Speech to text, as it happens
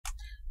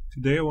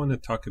Today I want to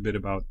talk a bit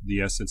about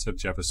the essence of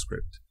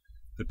JavaScript,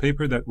 the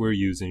paper that we're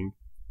using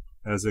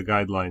as a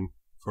guideline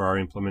for our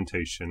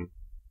implementation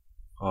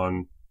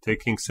on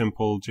taking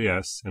simple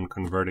JS and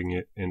converting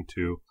it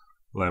into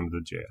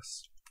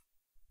Lambda.js.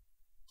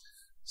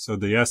 So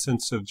the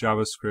essence of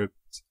JavaScript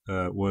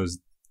was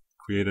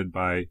created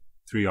by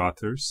three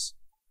authors,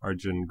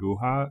 Arjun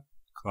Guha,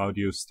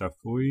 Claudio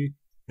Staffui,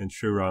 and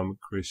Sriram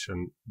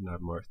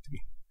Krishnamurthy,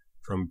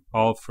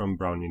 all from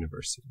Brown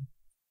University.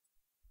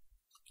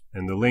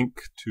 And the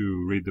link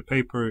to read the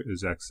paper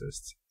is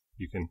accessed.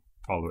 You can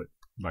follow it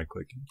by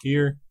clicking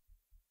here.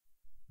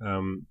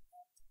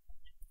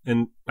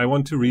 And I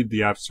want to read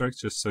the abstract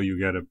just so you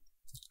get a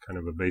kind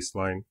of a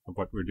baseline of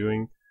what we're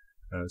doing.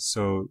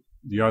 So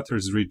the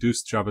authors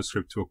reduced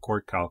JavaScript to a core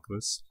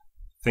calculus.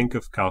 Think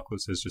of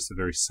calculus as just a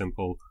very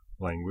simple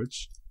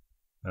language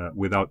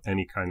without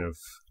any kind of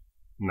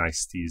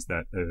niceties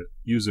that a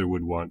user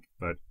would want,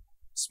 but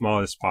small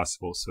as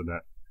possible so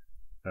that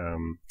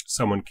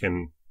someone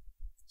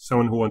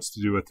who wants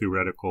to do a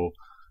theoretical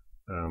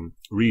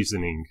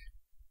reasoning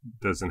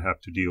doesn't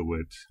have to deal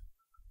with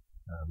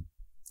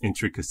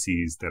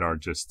intricacies that are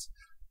just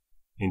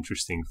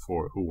interesting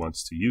for who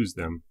wants to use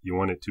them. You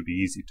want it to be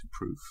easy to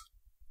prove.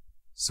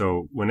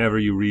 So whenever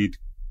you read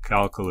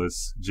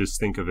calculus, just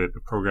think of it a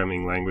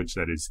programming language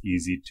that is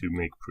easy to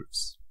make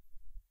proofs.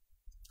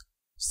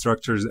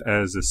 Structures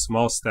as a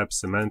small step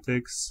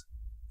semantics,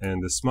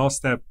 and the small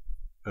step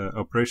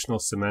operational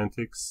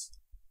semantics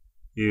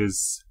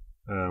is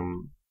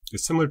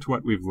similar to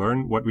what we've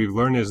learned. What we've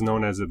learned is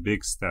known as a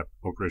big step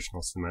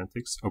operational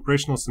semantics.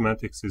 Operational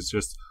semantics is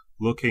just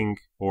looking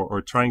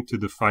or trying to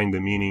define the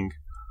meaning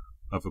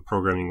of a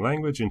programming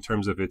language in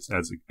terms of its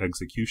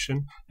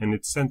execution, and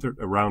it's centered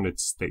around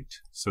its state.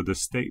 So the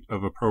state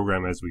of a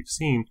program, as we've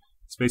seen,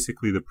 is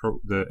basically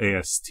the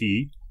AST,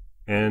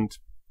 and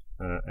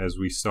as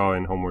we saw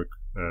in homework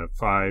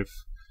 5,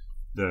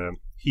 the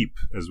heap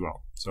as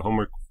well. So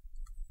homework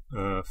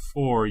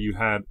 4, you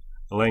had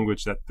a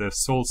language that the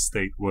sole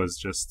state was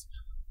just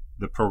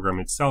the program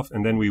itself,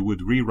 and then we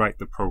would rewrite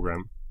the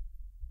program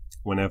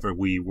whenever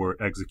we were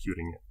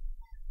executing it.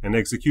 And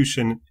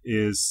execution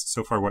is,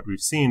 so far what we've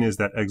seen, is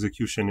that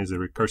execution is a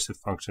recursive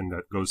function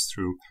that goes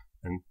through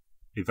and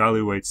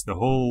evaluates the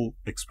whole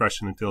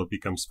expression until it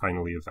becomes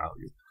finally a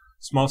value.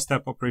 Small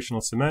step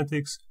operational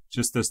semantics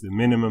just does the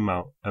minimum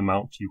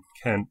amount you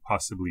can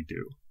possibly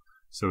do.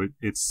 So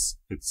it's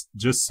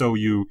just so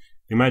you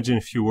imagine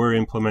if you were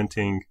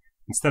implementing,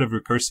 instead of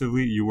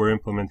recursively, you were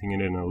implementing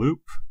it in a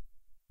loop,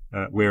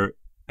 where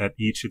at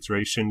each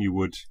iteration you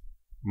would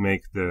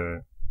make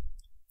the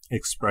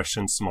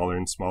expression smaller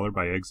and smaller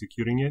by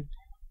executing it.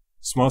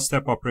 Small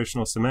step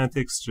operational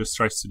semantics just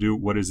tries to do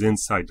what is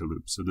inside the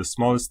loop. So the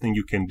smallest thing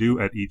you can do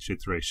at each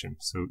iteration.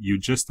 So you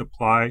just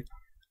apply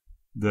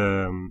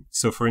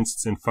so for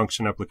instance, in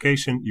function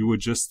application, you would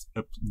just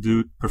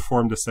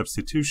perform the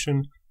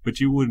substitution,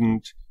 but you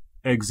wouldn't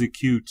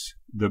execute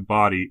the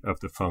body of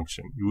the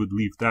function. You would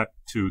leave that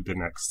to the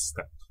next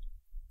step.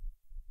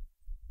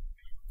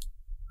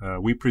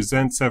 We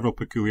present several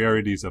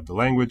peculiarities of the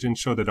language and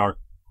show that our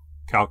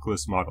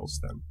calculus models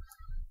them.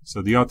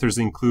 So the authors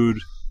include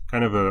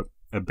kind of a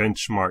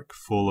benchmark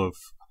full of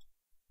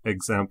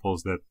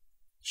examples that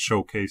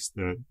showcase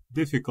the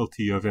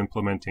difficulty of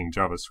implementing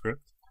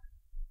JavaScript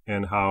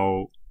and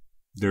how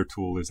their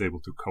tool is able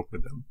to cope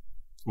with them,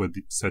 with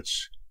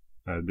such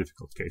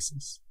difficult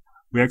cases.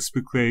 We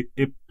explicate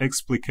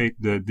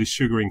the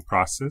desugaring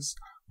process,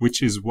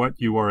 which is what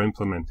you are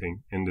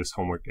implementing in this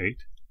homework 8,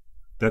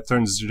 that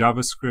turns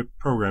JavaScript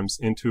programs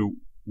into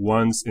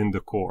ones in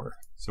the core.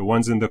 So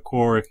ones in the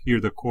core,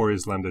 here the core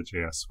is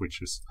Lambda.js, which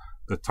is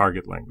the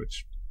target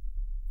language.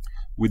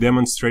 We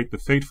demonstrate the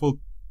faithful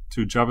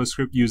to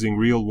JavaScript using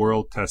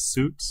real-world test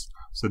suits.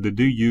 So they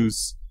do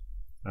use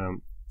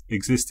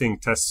existing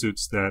test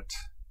suits that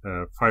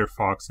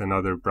Firefox and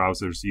other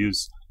browsers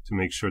use to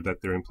make sure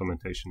that their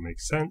implementation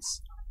makes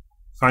sense.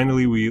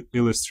 Finally, we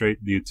illustrate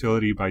the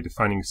utility by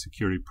defining a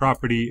security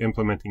property,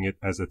 implementing it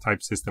as a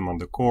type system on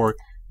the core,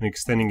 and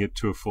extending it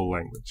to a full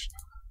language.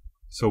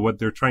 So what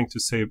they're trying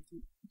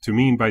to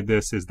mean by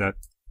this is that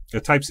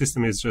a type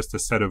system is just a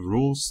set of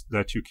rules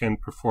that you can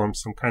perform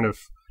some kind of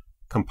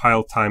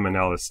compile time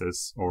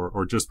analysis,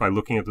 or just by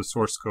looking at the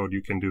source code,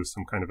 you can do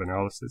some kind of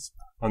analysis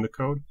on the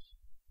code.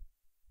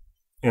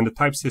 And the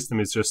type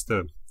system is just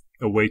a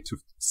way to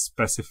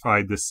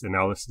specify this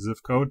analysis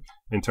of code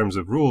in terms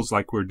of rules,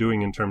 like we're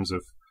doing in terms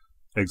of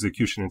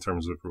execution in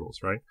terms of rules,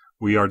 right?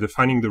 We are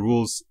defining the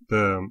rules,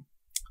 the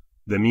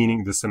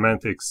meaning, the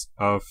semantics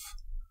of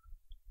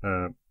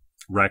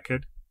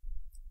racket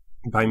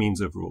by means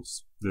of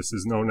rules. This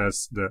is known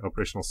as the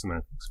operational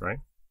semantics, right?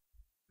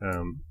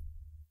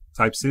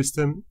 Type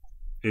system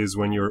is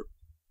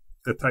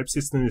the type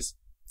system is,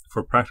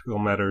 for practical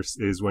matters,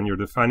 is when you're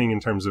defining in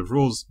terms of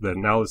rules the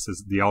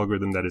analysis, the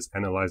algorithm that is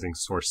analyzing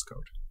source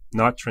code,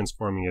 not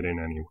transforming it in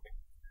any way.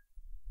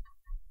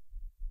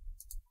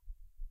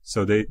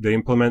 So they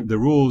implement the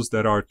rules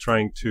that are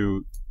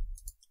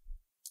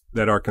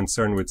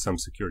concerned with some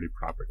security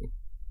property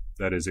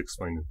that is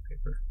explained in the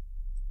paper.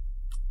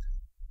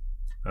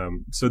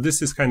 So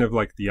this is kind of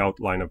like the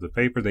outline of the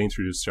paper. They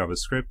introduce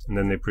JavaScript, and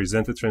then they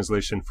present a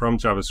translation from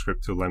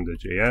JavaScript to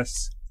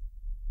Lambda.js.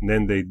 And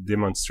then they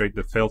demonstrate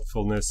the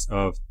faithfulness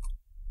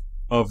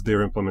of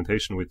their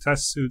implementation with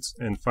test suits.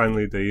 And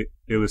finally, they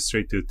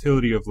illustrate the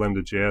utility of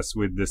Lambda.js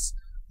with this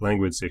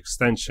language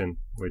extension,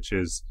 which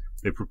is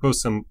they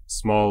propose some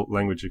small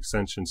language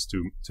extensions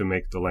to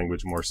make the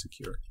language more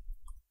secure.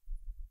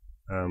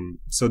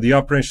 So the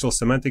operational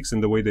semantics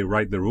and the way they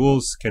write the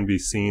rules can be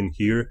seen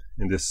here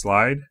in this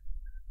slide.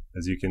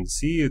 As you can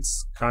see,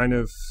 it's kind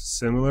of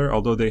similar,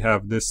 although they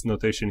have this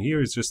notation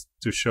here is just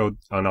to show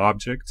an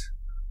object,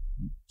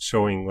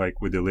 showing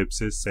like with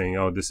ellipses, saying,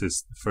 oh, this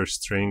is the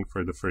first string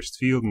for the first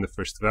field and the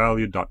first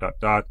value, ...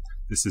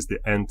 This is the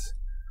nth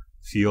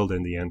field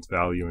and the nth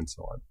value, and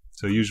so on.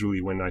 So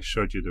usually when I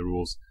showed you the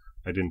rules,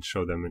 I didn't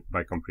show them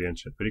by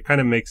comprehension, but it kind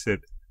of makes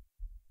it,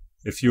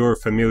 if you're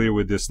familiar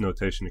with this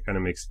notation, it kind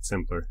of makes it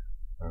simpler.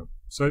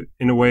 So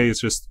in a way, it's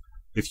just,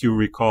 if you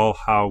recall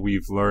how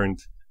we've learned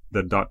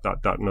the ...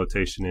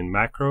 notation in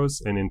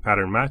macros and in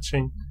pattern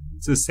matching,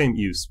 it's the same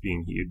use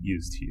being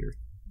used here.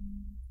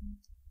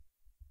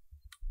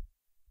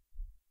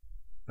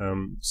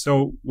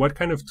 So what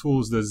kind of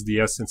tools does the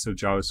essence of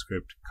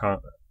JavaScript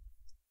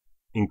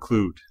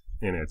include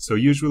in it? So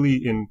usually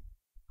in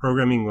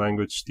programming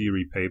language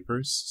theory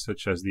papers,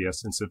 such as the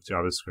essence of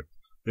JavaScript,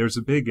 there's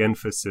a big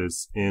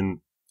emphasis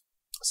in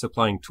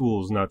supplying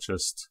tools, not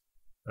just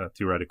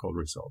theoretical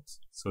results.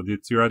 So the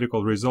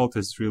theoretical result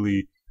is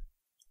really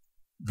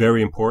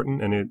very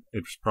important, and it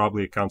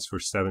probably accounts for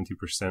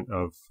 70%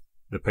 of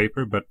the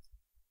paper, but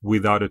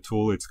without a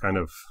tool, it's kind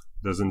of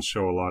doesn't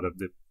show a lot of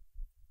the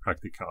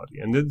practicality.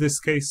 And in this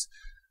case,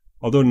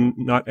 although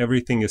not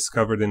everything is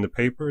covered in the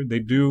paper, they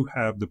do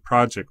have the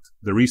project,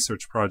 the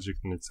research project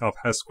in itself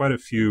has quite a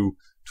few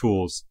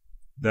tools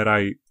that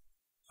I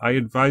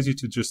advise you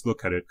to just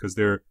look at it, because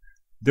they're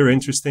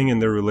interesting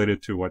and they're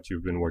related to what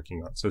you've been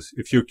working on. So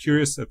if you're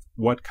curious of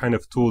what kind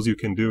of tools you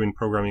can do in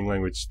programming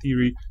language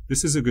theory,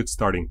 this is a good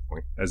starting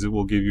point, as it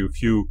will give you a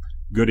few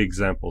good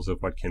examples of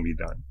what can be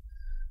done.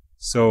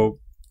 So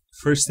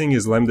first thing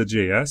is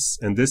Lambda.js,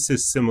 and this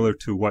is similar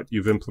to what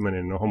you've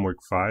implemented in Homework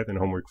 5 and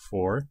Homework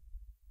 4.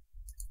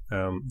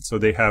 So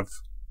they have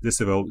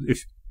this available.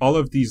 If all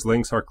of these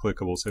links are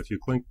clickable, so if you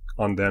click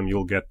on them,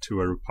 you'll get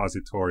to a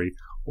repository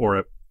or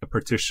a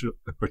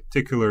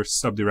particular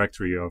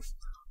subdirectory of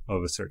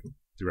a certain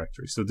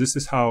directory. So this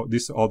is how,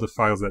 these are all the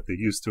files that they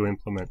use to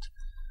implement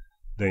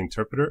the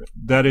interpreter.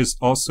 That is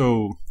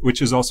also,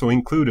 which is also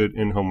included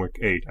in Homework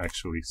 8,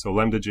 actually. So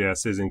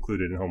Lambda.js is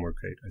included in Homework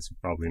 8, as you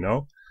probably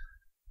know.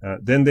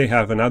 Then they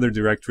have another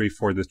directory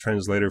for the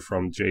translator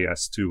from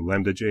JS to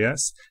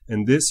Lambda.js.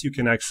 And this you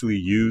can actually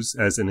use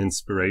as an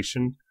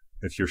inspiration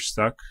if you're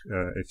stuck,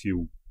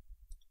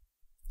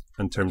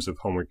 in terms of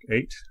Homework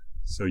 8.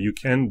 So you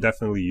can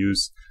definitely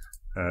use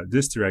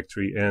this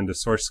directory and the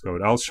source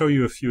code. I'll show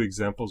you a few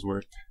examples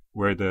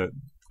where the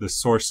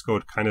source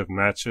code kind of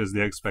matches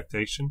the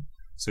expectation.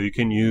 So you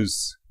can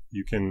use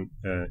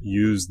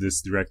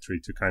this directory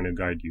to kind of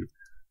guide you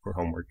for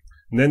homework.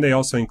 And then they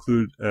also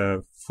include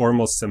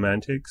formal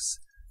semantics.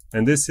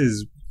 And this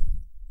is,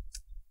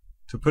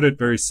 to put it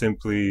very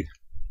simply,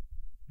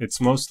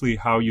 it's mostly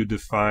how you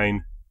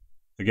define,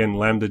 again,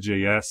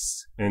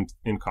 Lambda.js and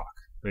in Coq.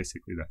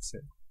 Basically, that's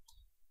it.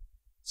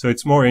 So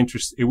it's more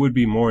it would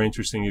be more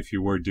interesting if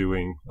you were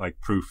doing like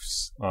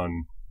proofs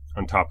on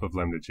top of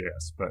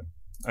Lambda.js, but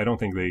I don't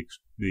think they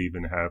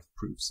even have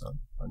proofs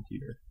on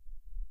here.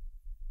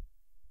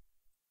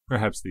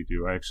 Perhaps they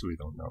do. I actually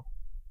don't know.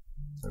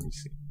 Let me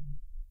see.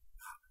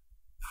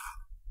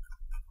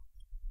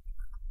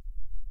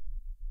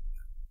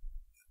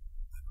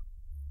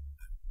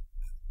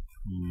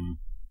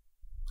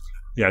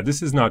 Yeah,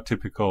 this is not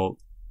typical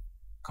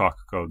Coq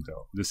code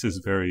though. This is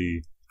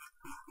very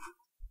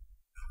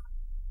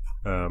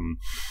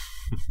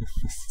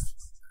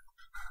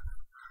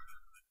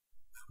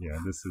yeah,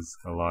 this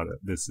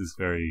is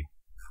very,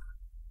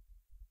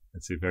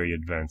 let's say, very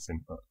advanced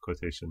in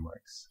quotation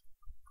marks.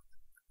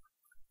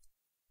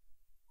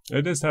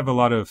 It does have a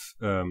lot of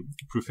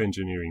proof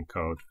engineering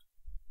code.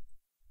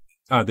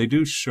 They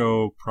do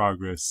show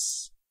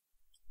progress,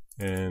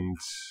 and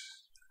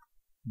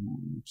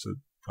so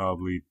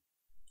probably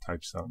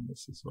types on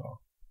this as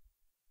well.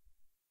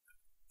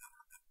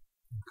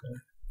 Okay.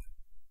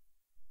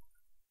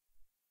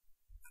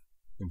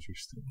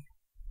 Interesting.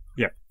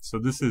 Yeah, so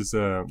this is,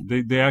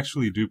 they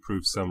actually do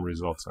prove some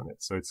results on it.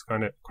 So it's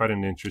quite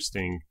an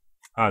interesting,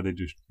 they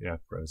do, yeah,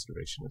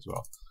 preservation as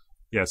well.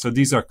 Yeah, so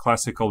these are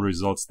classical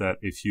results that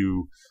if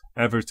you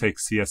ever take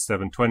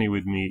CS450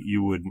 with me,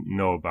 you would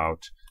know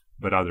about,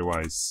 but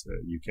otherwise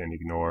you can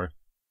ignore.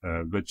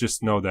 But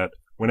just know that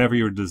whenever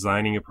you're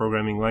designing a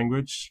programming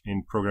language,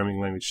 in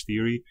programming language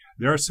theory,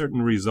 there are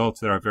certain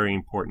results that are very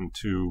important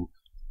to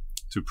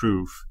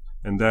prove.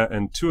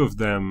 And two of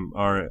them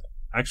are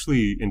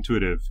actually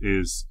intuitive.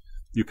 Is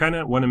you kind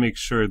of want to make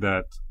sure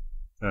that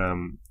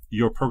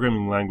your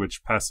programming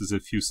language passes a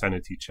few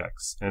sanity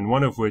checks. And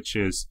one of which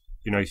is,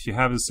 if you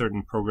have a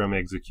certain program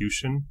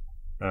execution,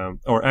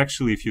 or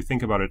actually if you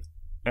think about it,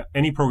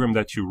 any program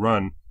that you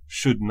run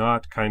should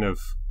not kind of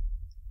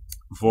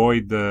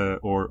void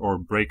or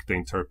break the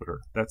interpreter.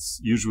 That's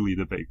usually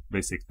the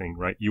basic thing,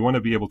 right? You want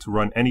to be able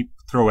to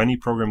throw any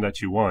program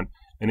that you want,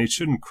 and it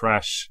shouldn't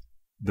crash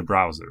the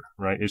browser,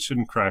 right? It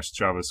shouldn't crash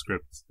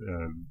JavaScript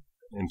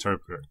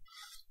interpreter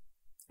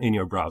in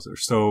your browser.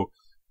 So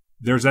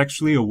there's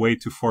actually a way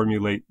to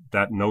formulate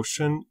that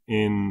notion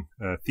in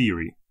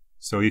theory.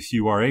 So if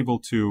you are able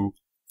to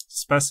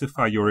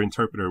specify your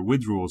interpreter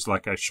with rules,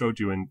 like I showed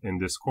you in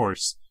this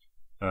course,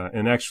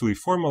 and actually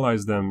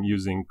formalize them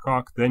using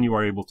Coq, then you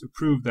are able to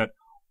prove that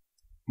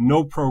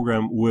no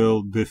program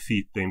will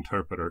defeat the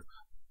interpreter,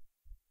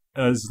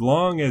 as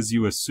long as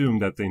you assume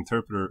that the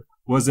interpreter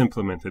was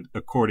implemented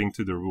according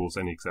to the rules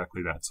and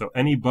exactly that. So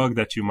any bug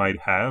that you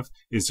might have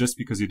is just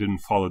because you didn't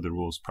follow the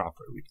rules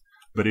properly.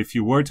 But if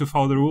you were to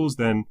follow the rules,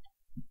 then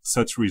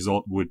such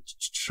result would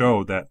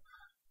show that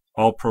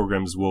all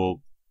programs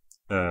will,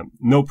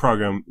 no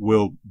program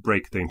will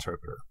break the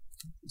interpreter.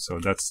 So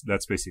that's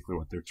basically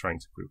what they're trying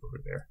to prove over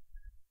there.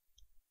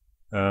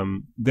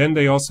 Then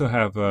they also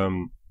have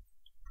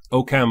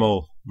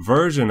OCaml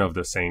version of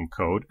the same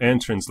code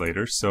and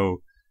translator.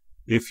 So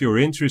if you're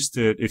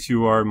interested, if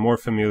you are more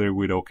familiar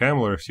with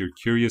OCaml, or if you're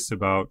curious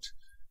about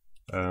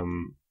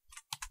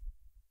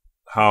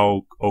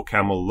how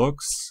OCaml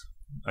looks,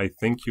 I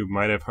think you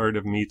might have heard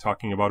of me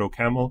talking about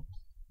OCaml.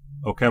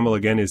 OCaml,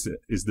 again, is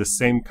the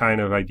same kind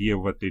of idea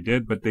of what they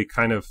did, but they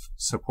kind of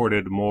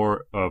supported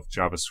more of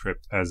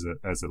JavaScript as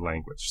a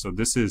language. So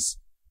this is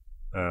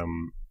a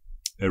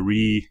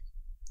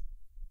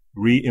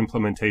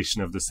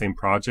re-implementation of the same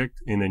project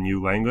in a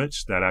new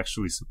language that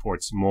actually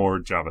supports more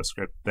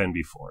JavaScript than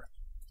before.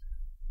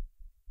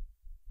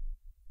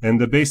 And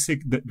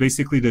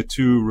basically the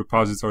two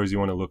repositories you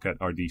want to look at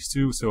are these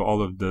two. So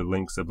all of the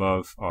links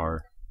above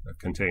are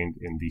contained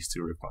in these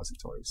two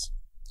repositories.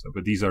 So,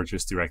 but these are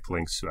just direct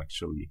links to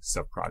actually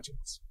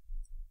sub-projects.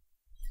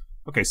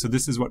 Okay, so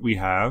this is what we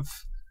have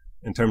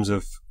in terms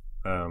of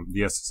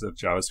the essence of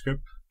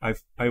JavaScript.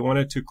 I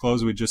wanted to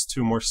close with just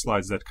two more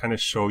slides that kind of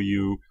show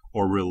you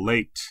or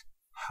relate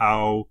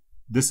how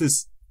this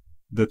is,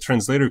 the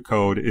translator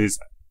code is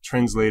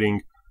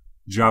translating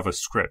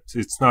JavaScript.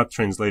 It's not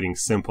translating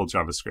simple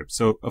JavaScript.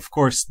 So, of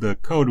course, the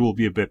code will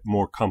be a bit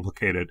more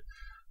complicated,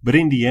 but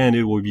in the end,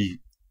 it will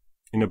be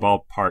in a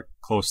ballpark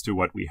close to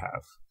what we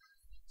have.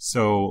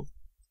 So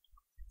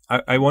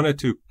I wanted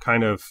to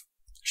kind of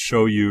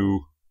show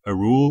you a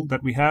rule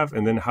that we have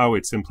and then how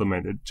it's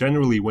implemented.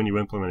 Generally, when you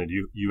implement it,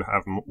 you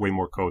have way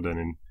more code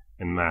than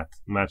in math.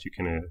 Math, you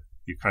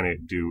kind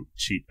of do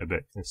cheat a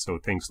bit, and so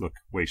things look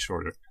way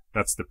shorter.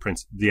 That's the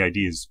the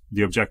idea is,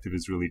 the objective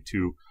is really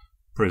to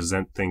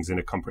present things in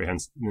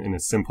a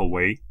simple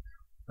way,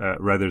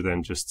 rather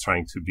than just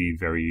trying to be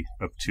very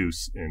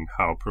obtuse in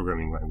how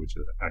programming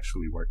languages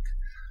actually work.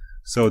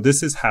 So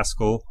this is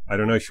Haskell. I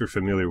don't know if you're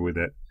familiar with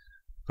it,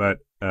 but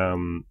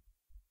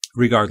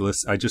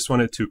regardless, I just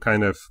wanted to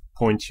kind of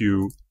point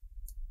your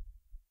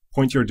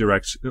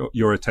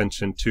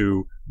attention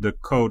to the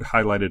code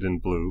highlighted in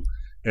blue.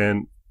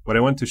 And what I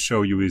want to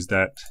show you is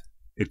that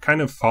it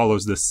kind of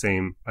follows the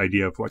same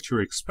idea of what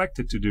you're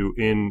expected to do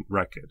in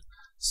Racket.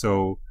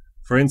 So,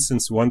 for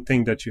instance, one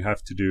thing that you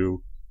have to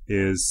do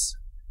is,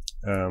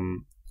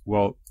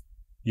 well,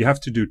 you have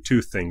to do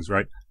two things,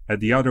 right? At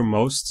the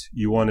outermost,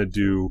 you want to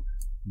do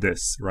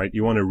this, right?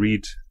 You want to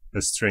read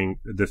a string,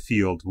 the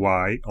field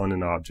y on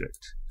an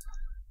object.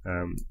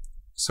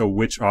 So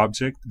which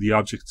object? The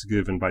object is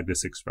given by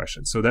this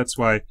expression. So that's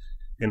why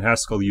in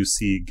Haskell you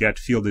see get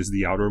field is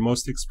the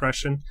outermost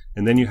expression,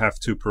 and then you have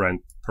two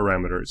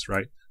parameters,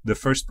 right? The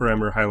first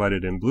parameter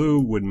highlighted in blue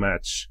would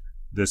match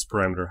this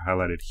parameter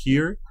highlighted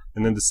here,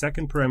 and then the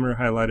second parameter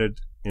highlighted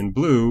in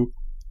blue,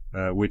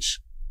 which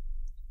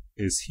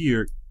is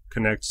here,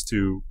 connects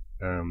to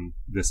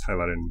this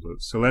highlighted in blue.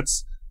 So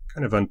let's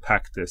kind of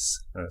unpack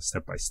this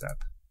step by step.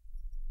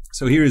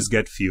 So here is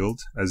get field.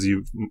 As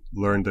you've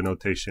learned, the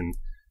notation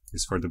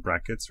is for the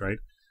brackets, right?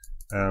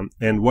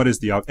 And what is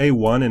the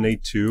A1 and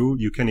A2?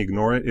 You can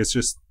ignore it. It's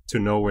just to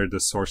know where the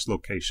source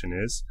location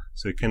is.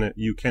 So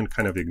you can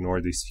kind of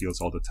ignore these fields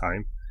all the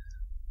time.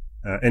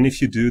 And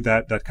if you do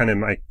that, that kind of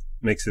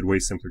makes it way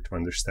simpler to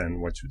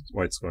understand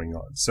what's going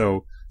on.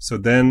 So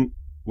then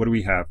what do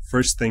we have?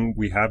 First thing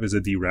we have is a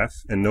deref,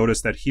 and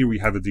notice that here we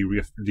have a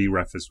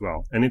deref as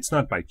well. And it's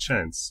not by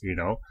chance, you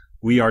know.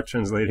 We are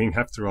translating,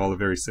 after all, a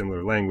very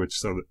similar language,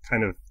 so that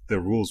kind of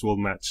the rules will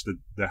match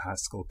the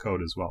Haskell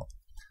code as well.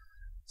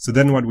 So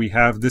then what we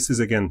have, this is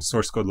again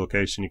source code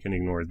location, you can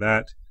ignore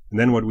that. And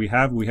then what we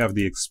have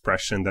the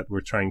expression that we're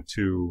trying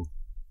to,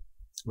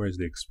 where's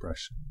the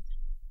expression?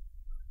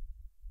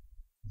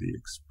 The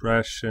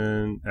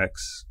expression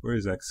x, where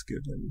is x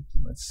given?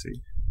 Let's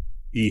see,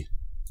 e.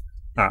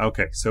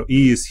 Okay, so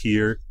e is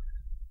here.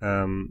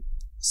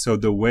 So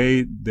the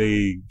way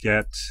they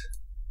get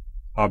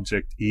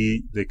object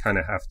e, they kind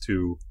of have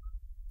to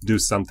do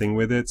something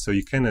with it. So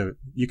you can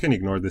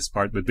ignore this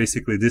part, but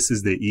basically this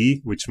is the e,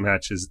 which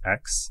matches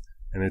x,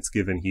 and it's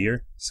given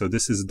here. So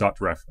this is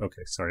dot ref.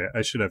 Okay, sorry,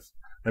 I should have,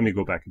 let me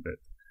go back a bit.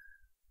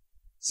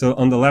 So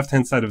on the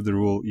left-hand side of the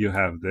rule, you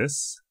have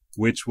this,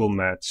 which will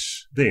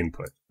match the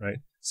input, right?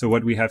 So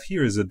what we have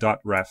here is a dot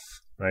ref,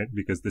 right?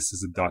 Because this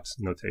is a dot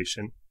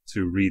notation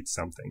to read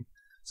something.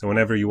 So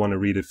whenever you want to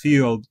read a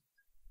field,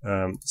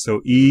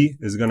 so E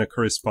is going to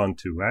correspond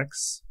to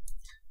X,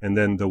 and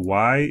then the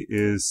Y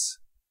is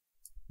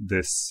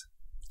this,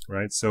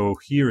 right? So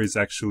here is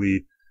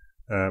actually,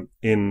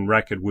 in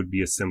bracket would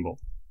be a symbol,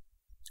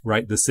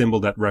 right? The symbol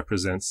that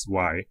represents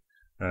Y,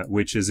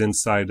 which is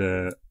inside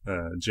a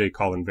J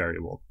colon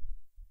variable,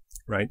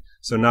 right?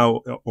 So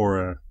now, or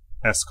a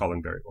S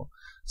colon variable.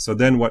 So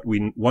then what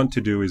we want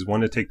to do is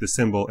want to take the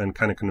symbol and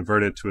kind of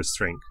convert it to a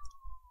string.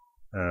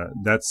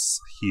 That's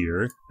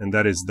here, and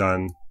that is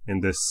done in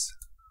this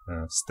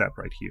step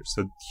right here.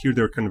 So here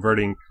they're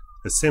converting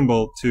a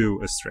symbol to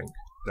a string.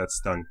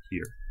 That's done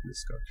here in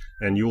this code.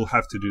 And you will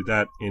have to do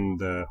that in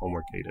the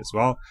homework 8 as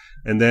well.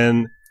 And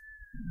then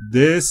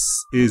this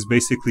is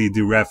basically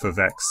the ref of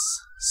X.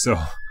 So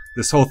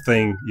this whole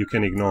thing, you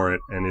can ignore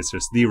it, and it's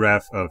just the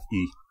ref of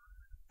E,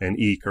 and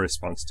E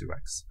corresponds to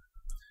X.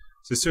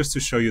 So it's just to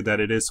show you that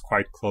it is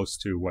quite close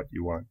to what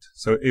you want.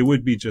 So it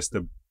would be just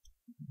a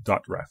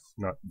dot ref,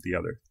 not the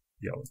other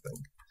yellow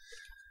thing.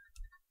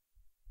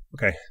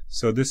 Okay,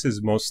 so this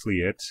is mostly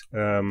it.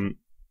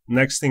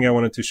 Next thing I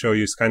wanted to show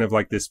you is kind of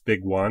like this big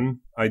one.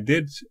 I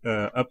did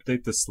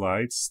update the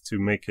slides to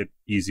make it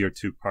easier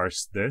to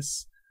parse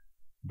this,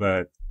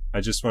 but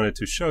I just wanted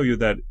to show you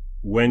that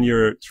when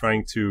you're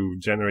trying to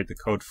generate the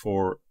code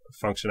for a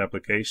function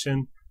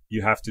application,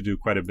 you have to do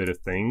quite a bit of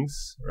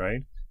things,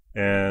 right?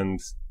 And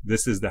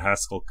this is the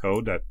Haskell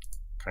code that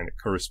kind of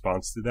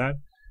corresponds to that.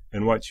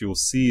 And what you'll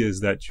see is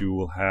that you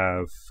will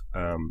have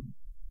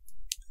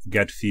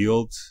get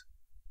field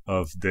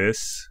of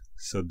this.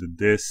 So the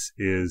this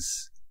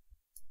is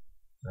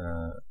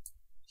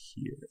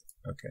here.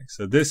 Okay,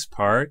 so this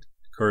part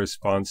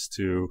corresponds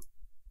to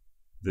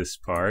this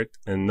part.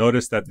 And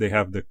notice that they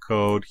have the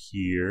code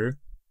here.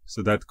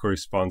 So that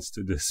corresponds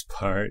to this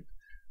part.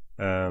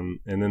 And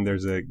then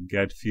there's a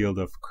get field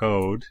of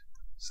code.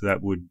 So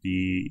that would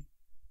be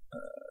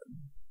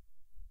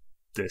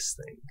this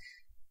thing.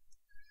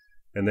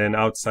 And then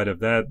outside of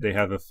that, they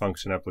have a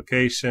function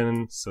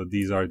application. So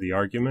these are the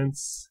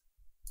arguments.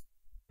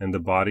 And the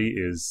body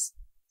is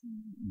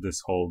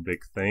this whole big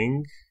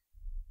thing,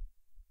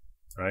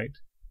 right?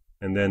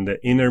 And then the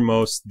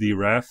innermost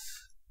dref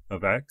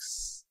of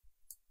X,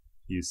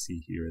 you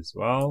see here as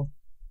well.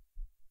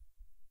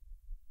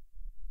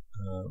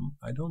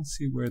 I don't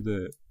see where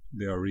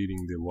they are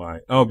reading the Y.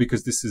 Oh,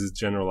 because this is a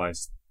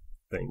generalized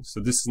thing. So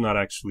this is not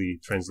actually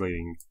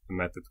translating the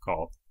method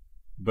call,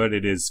 but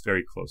it is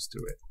very close to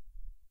it.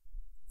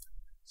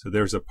 So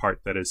there's a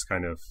part that is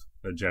kind of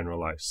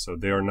generalized. So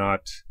they're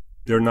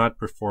not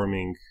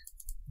performing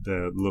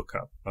the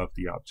lookup of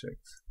the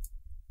object.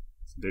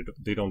 So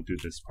they don't do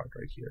this part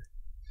right here.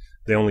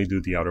 They only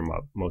do the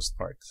outermost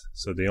part.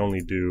 So they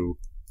only do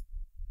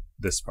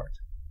this part.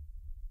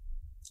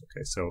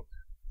 Okay, so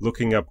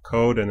looking up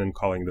code and then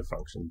calling the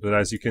function. But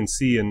as you can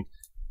see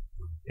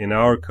in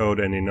our code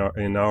and in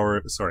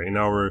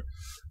our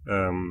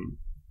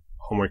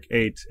homework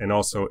 8 and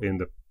also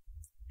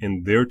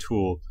in their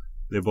tool,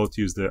 they both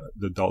use the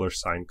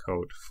 $sign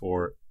code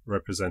for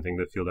representing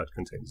the field that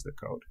contains the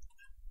code.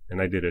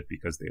 And I did it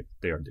because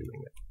they are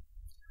doing it.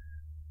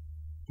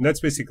 And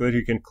that's basically it.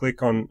 You can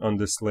click on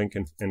this link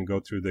and go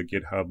through the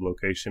GitHub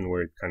location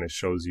where it kind of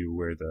shows you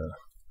where the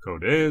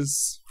code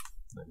is.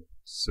 And it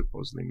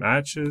supposedly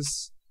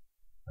matches.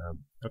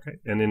 Okay,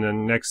 and in the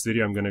next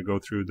video, I'm going to go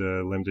through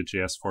the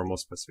lambda.js formal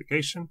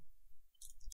specification.